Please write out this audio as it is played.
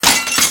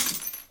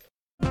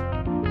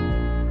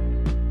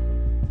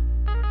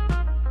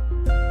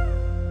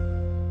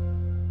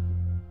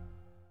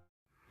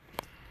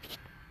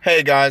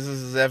Hey guys, this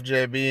is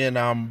FJB and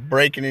I'm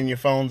breaking in your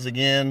phones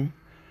again,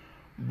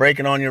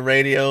 breaking on your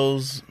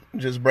radios,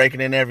 just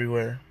breaking in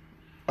everywhere.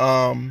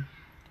 Um,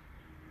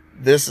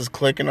 this is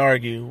Click and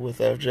Argue with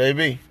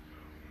FJB.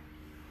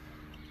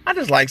 I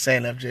just like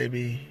saying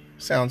FJB.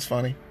 Sounds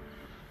funny.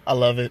 I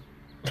love it.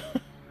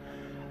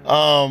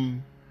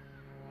 um,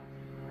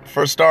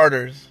 for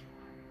starters,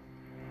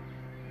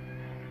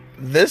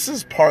 this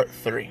is part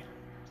 3.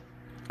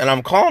 And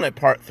I'm calling it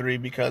part 3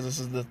 because this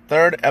is the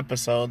third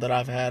episode that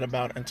I've had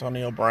about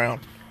Antonio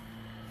Brown.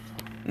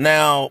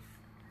 Now,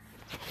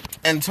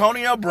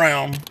 Antonio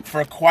Brown,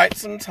 for quite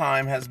some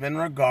time, has been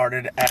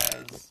regarded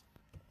as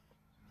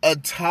a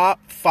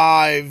top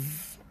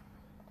 5,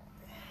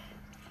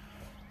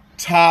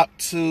 top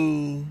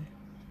 2,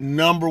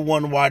 number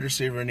 1 wide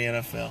receiver in the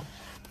NFL.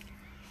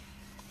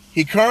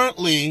 He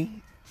currently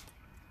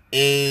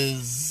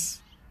is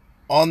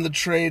on the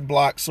trade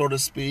block, so to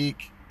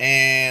speak,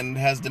 and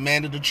has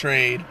demanded a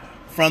trade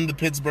from the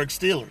Pittsburgh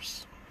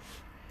Steelers.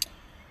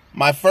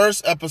 My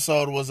first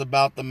episode was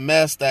about the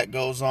mess that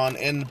goes on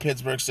in the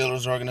Pittsburgh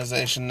Steelers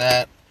organization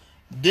that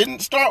didn't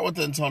start with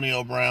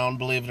Antonio Brown,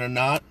 believe it or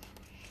not.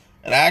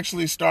 It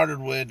actually started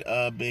with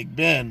Big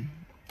Ben.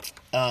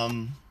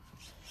 That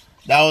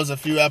was a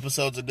few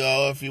episodes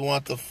ago. If you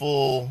want the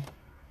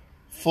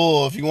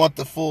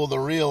the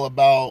real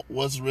about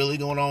what's really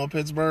going on with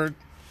Pittsburgh,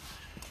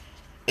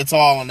 it's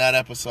all in that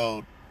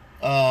episode.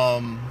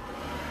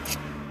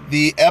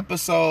 The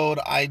episode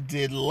I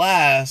did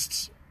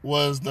last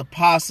was the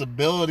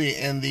possibility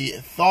and the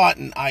thought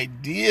and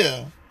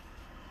idea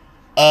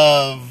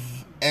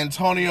of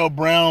Antonio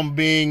Brown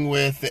being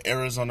with the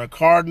Arizona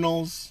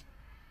Cardinals,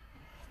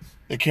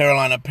 the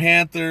Carolina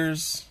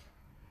Panthers.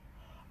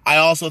 I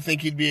also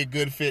think he'd be a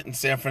good fit in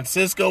San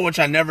Francisco, which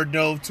I never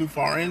dove too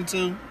far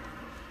into.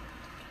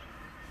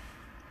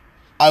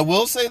 I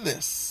will say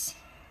this.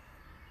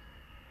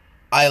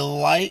 I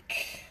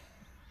like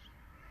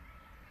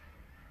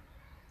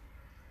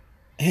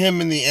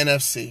him in the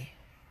NFC.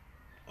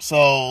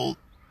 So,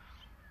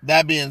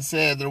 that being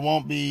said, there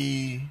won't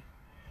be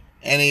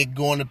any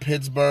going to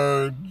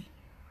Pittsburgh.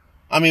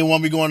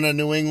 Won't be going to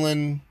New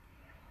England.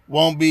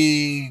 Won't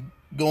be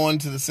going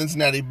to the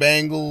Cincinnati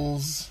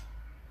Bengals.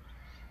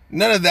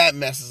 None of that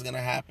mess is going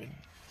to happen.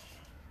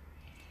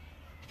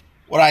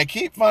 What I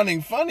keep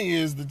finding funny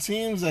is the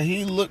teams that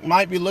he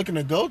might be looking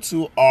to go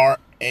to are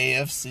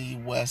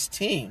AFC West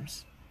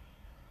teams.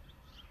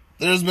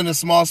 There's been a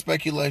small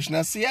speculation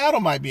that Seattle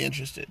might be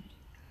interested.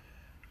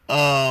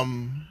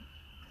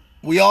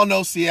 We all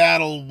know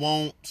Seattle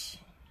won't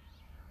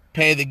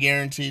pay the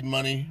guaranteed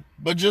money,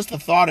 but just the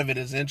thought of it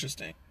is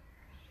interesting.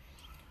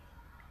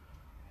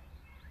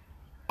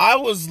 I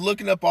was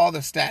looking up all the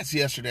stats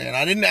yesterday, and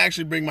I didn't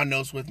actually bring my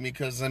notes with me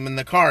because I'm in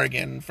the car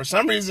again. For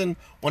some reason,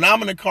 when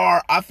I'm in the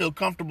car, I feel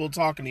comfortable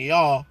talking to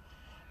y'all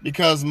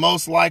because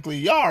most likely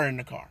y'all are in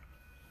the car.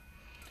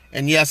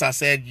 And yes, I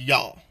said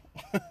y'all.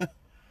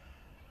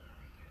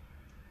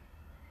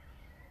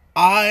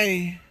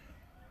 I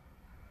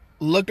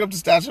looked up the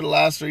stats for the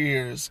last 3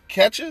 years.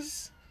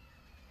 Catches,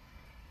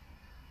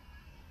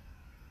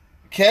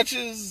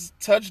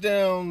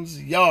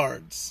 touchdowns,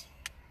 yards.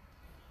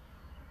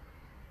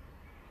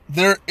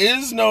 There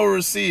is no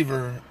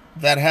receiver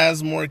that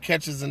has more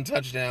catches and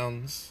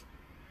touchdowns.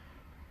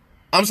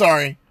 I'm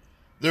sorry.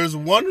 There's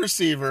one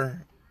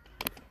receiver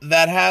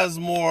that has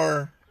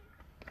more.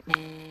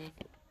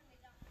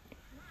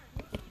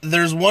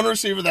 There's one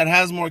receiver that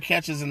has more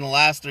catches in the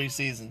last 3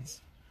 seasons.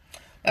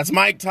 That's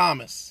Mike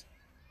Thomas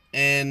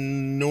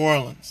in New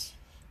Orleans.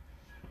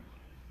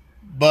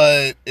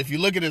 But if you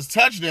look at his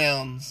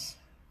touchdowns,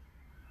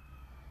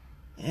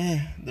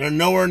 they're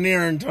nowhere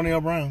near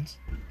Antonio Brown's.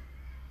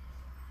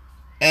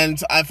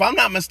 And if I'm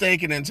not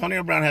mistaken,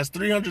 Antonio Brown has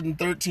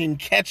 313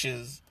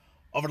 catches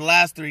over the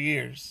last 3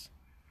 years.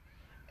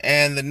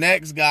 And the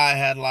next guy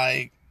had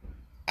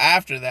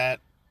after that,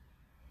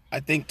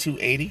 I think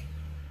 280.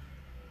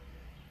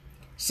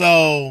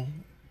 So,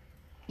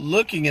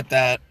 looking at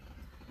that,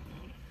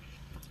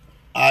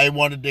 I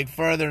wanted to dig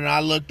further, and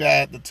I looked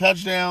at the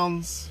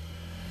touchdowns.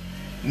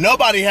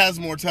 Nobody has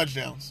more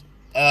touchdowns.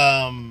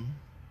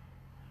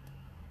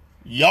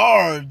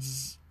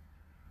 Yards,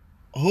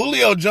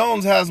 Julio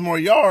Jones has more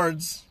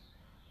yards,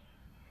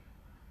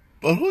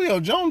 but Julio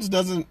Jones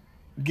doesn't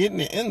get in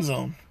the end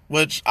zone,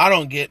 which I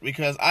don't get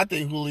because I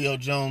think Julio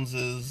Jones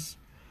is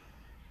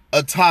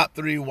a top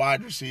 3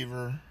 wide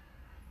receiver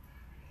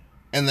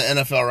in the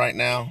NFL right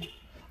now.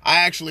 I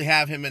actually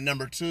have him at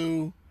number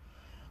 2.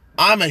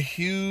 I'm a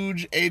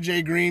huge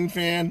AJ Green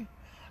fan.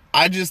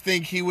 I just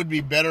think he would be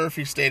better if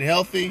he stayed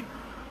healthy.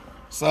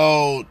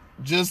 So,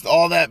 just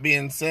all that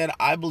being said,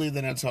 I believe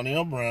that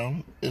Antonio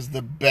Brown is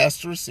the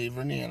best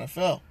receiver in the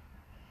NFL.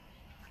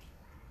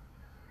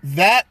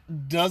 That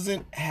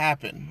doesn't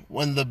happen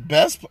when the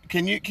best.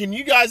 Can you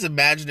guys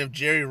imagine if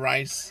Jerry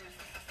Rice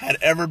had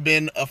ever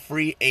been a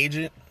free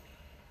agent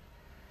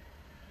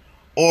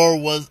or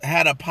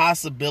had a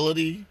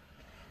possibility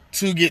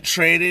to get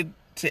traded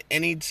to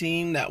any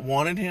team that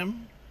wanted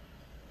him?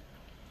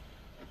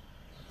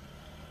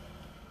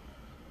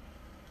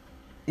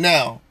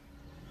 Now,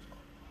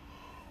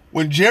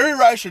 when Jerry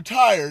Rice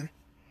retired,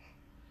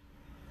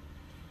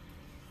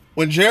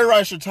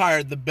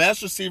 the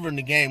best receiver in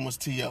the game was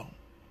T.O.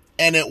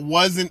 And it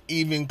wasn't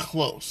even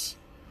close.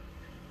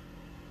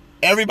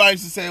 Everybody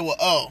used to say,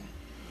 well,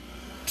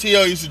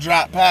 T.O. used to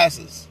drop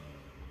passes.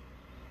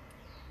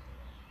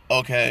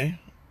 Okay.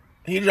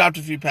 He dropped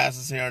a few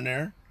passes here and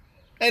there.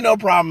 Ain't no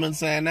problem in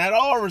saying that.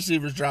 All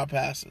receivers drop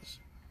passes.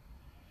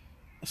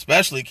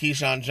 Especially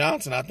Keyshawn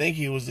Johnson. I think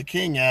he was the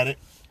king at it.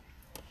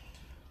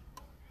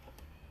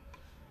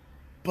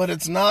 But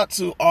it's not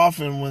too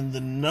often when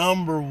the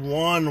number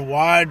one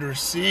wide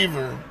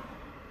receiver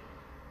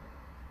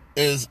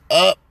is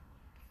up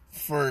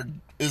for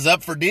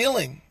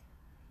dealing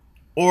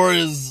or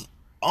is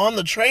on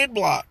the trade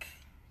block.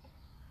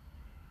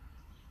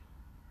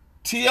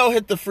 T.O.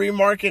 hit the free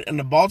market, and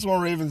the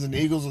Baltimore Ravens and the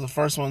Eagles were the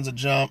first ones to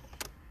jump.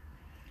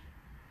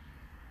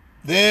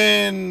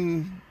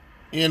 Then,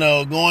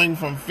 going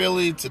from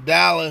Philly to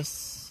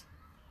Dallas.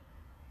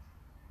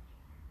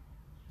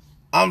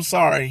 I'm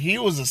sorry, he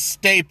was a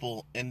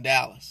staple in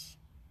Dallas.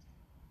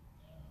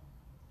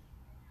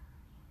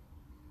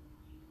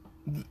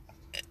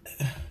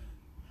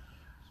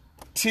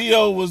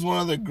 T.O. was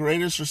one of the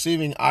greatest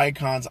receiving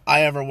icons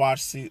I ever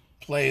watched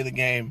play the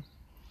game.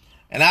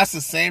 And that's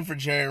the same for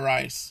Jerry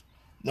Rice.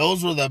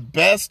 Those were the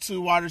best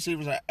two wide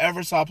receivers I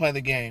ever saw play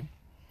the game.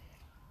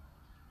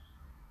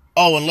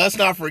 Oh, and let's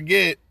not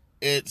forget,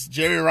 it's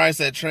Jerry Rice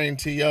that trained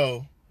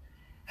T.O.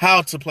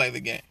 how to play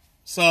the game.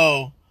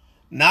 So,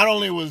 not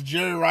only was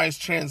Jerry Rice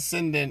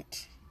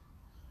transcendent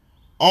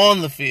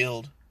on the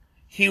field,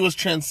 he was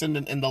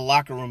transcendent in the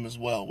locker room as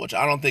well, which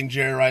I don't think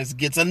Jerry Rice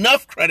gets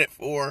enough credit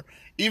for,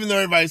 even though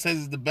everybody says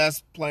he's the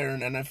best player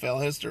in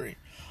NFL history.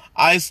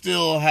 I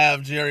still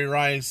have Jerry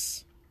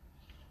Rice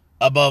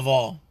above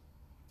all.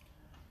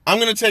 I'm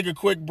going to take a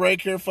quick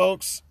break here,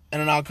 folks, and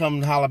then I'll come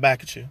and holler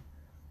back at you.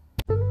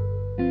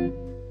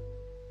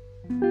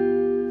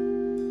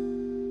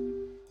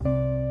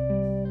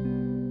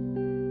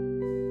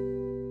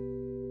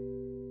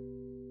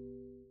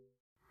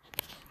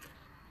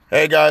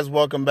 Hey guys,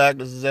 welcome back.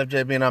 This is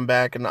FJB and I'm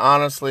back. And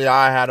honestly,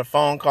 I had a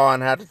phone call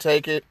and had to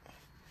take it.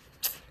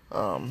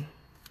 I'm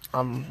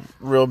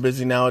real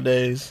busy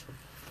nowadays.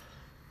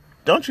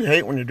 Don't you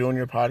hate when you're doing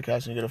your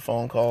podcast and you get a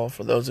phone call?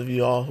 For those of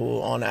you all who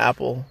are on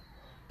Apple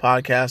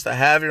Podcast that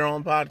have your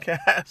own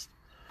podcast,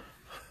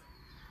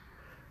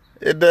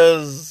 it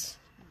does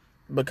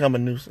become a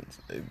nuisance.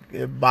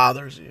 It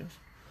bothers you.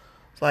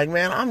 It's like,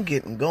 man, I'm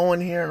getting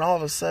going here and all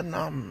of a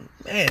sudden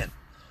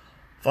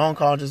phone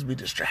call just be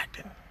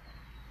distracting.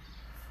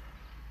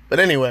 But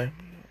anyway,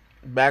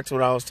 back to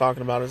what I was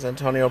talking about is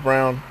Antonio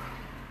Brown.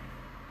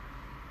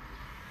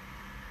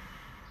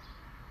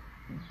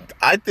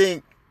 I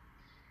think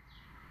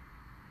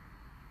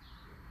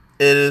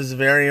it is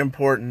very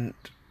important.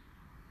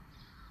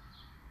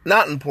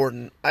 Not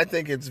important. I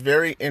think it's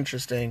very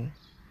interesting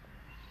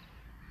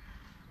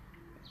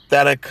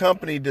that a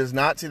company does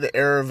not see the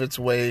error of its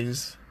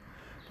ways.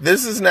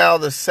 This is now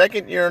the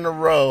second year in a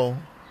row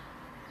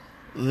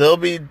they'll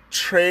be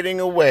trading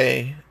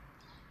away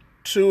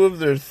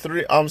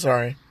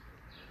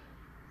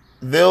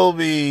they'll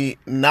be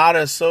not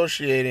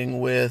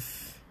associating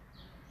with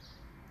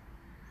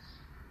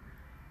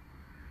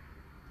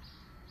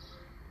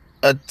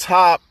a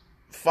top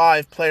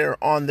 5 player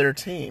on their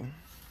team.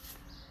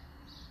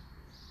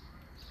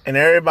 And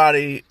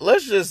everybody,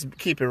 let's just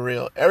keep it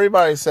real.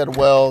 Everybody said,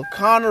 well,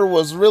 Connor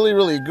was really,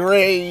 really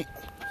great.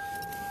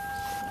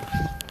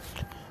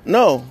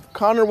 No,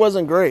 Connor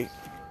wasn't great.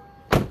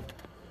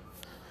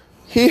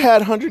 He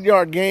had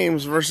 100-yard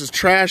games versus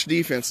trash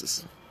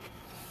defenses.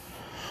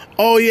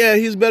 Oh, yeah,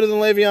 he's better than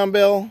Le'Veon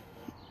Bell.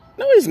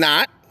 No, he's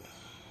not.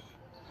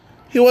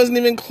 He wasn't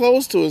even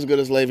close to as good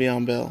as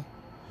Le'Veon Bell.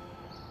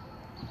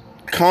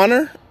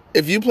 Connor,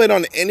 if you played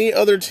on any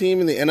other team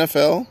in the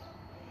NFL,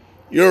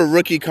 you're a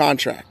rookie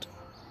contract.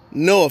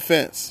 No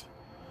offense.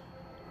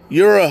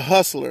 You're a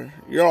hustler.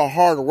 You're a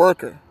hard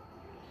worker.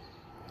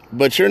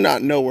 But you're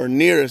not nowhere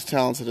near as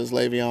talented as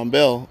Le'Veon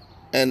Bell.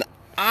 And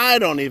I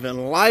don't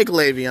even like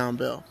Le'Veon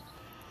Bell.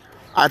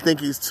 I think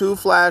he's too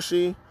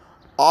flashy.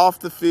 Off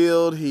the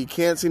field, he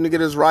can't seem to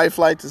get his right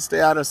flight to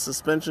stay out of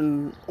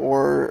suspension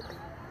or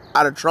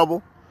out of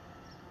trouble.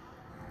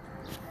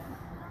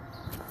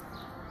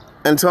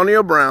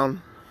 Antonio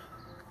Brown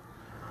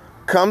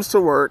comes to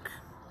work.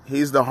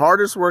 He's the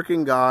hardest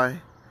working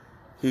guy.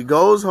 He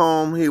goes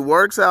home, he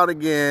works out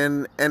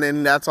again, and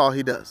then that's all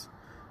he does.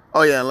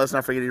 Oh yeah, and let's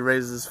not forget he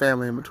raises his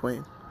family in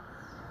between.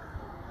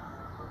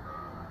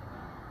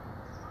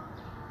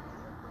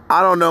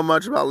 I don't know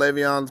much about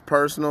Le'Veon's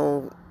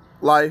personal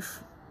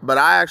life, but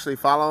I actually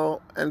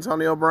follow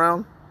Antonio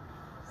Brown.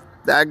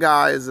 That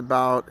guy is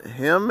about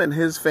him and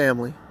his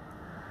family.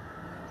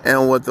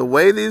 And with the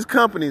way these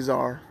companies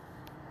are,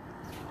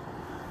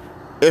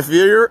 if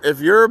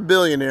you're a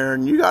billionaire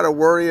and you got to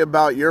worry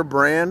about your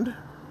brand,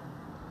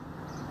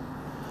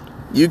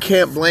 you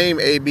can't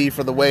blame AB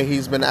for the way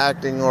he's been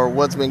acting or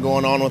what's been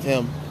going on with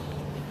him.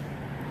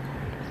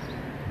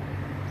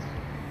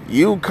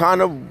 You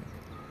kind of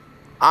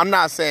I'm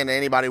not saying that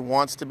anybody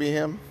wants to be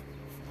him,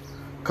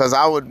 because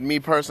I would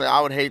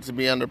hate to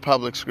be under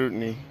public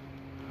scrutiny.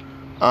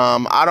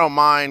 I don't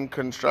mind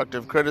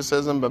constructive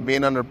criticism, but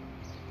being in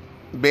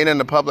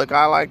the public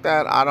eye like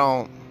that,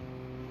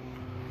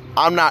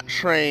 I'm not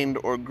trained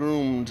or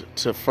groomed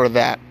for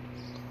that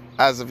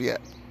as of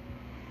yet.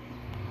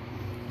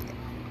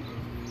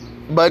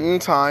 But in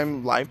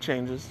time, life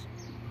changes.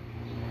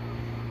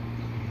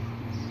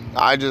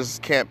 I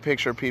just can't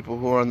picture people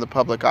who are in the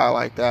public eye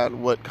like that,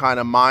 what kind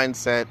of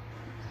mindset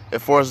it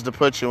forces to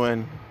put you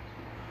in.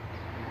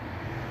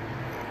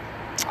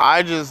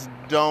 I just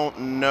don't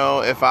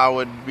know if I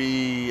would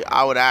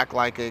act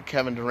like a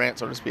Kevin Durant,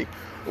 so to speak.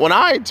 When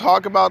I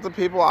talk about the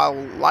people, I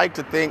like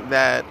to think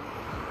that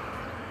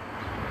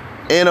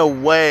in a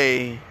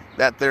way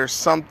that there's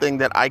something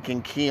that I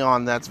can key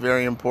on that's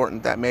very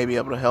important that may be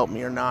able to help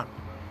me or not.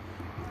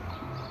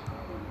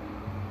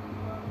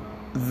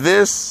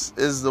 This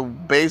is the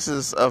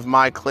basis of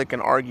my Click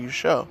and Argue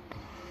show.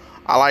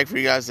 I like for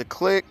you guys to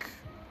click,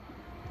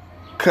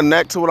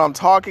 connect to what I'm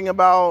talking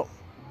about,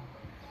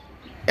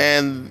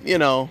 and,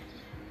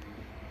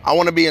 I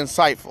want to be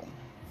insightful.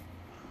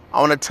 I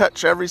want to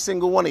touch every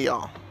single one of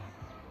y'all.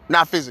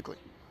 Not physically.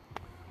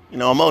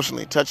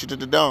 Emotionally. Touch you to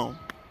the dome.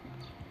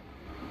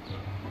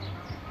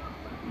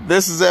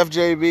 This is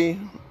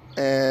FJB,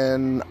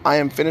 and I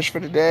am finished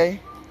for today.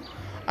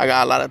 I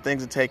got a lot of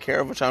things to take care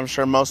of, which I'm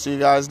sure most of you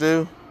guys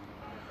do.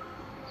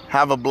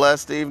 Have a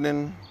blessed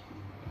evening.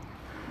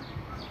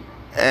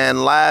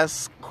 And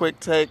last quick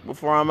take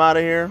before I'm out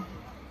of here.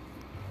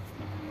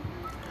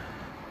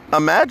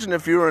 Imagine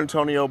if you were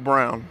Antonio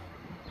Brown.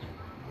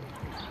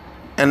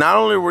 And not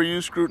only were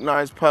you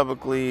scrutinized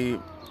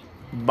publicly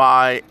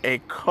by a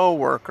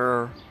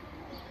coworker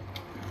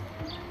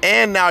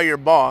and now your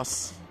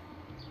boss,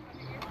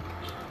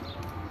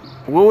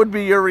 what would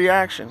be your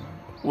reaction?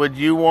 Would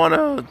you want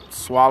to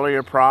swallow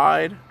your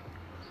pride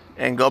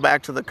and go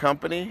back to the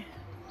company?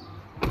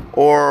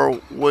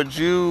 Or would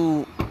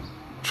you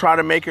try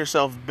to make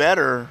yourself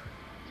better,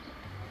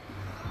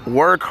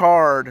 work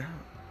hard,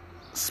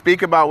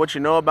 speak about what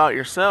you know about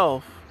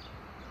yourself,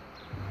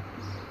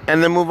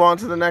 and then move on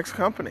to the next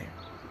company?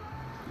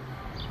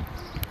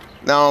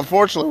 Now,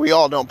 unfortunately, we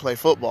all don't play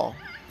football.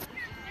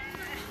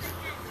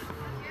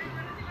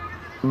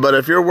 But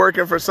if you're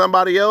working for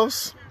somebody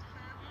else,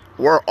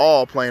 we're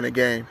all playing a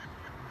game.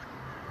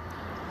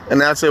 And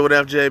that's it with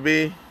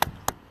FJB.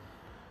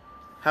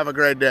 Have a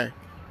great day.